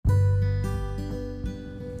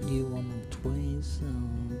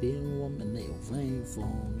and they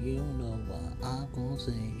faithful. You know what I'm gonna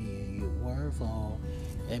say, you were for.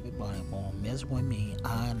 Everybody gonna mess with me.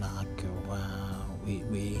 I knock around with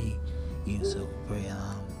me. You so pretty.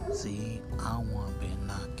 See, I wanna be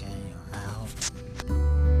knocked